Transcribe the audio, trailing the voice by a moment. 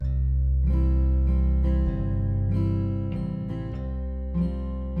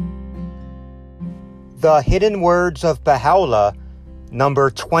The Hidden Words of Baha'u'llah, number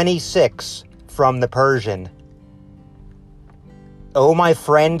 26, from the Persian. O my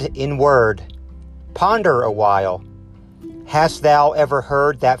friend in word, ponder a while. Hast thou ever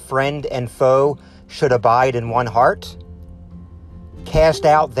heard that friend and foe should abide in one heart? Cast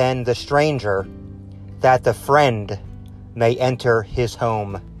out then the stranger, that the friend may enter his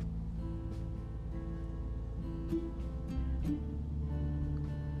home.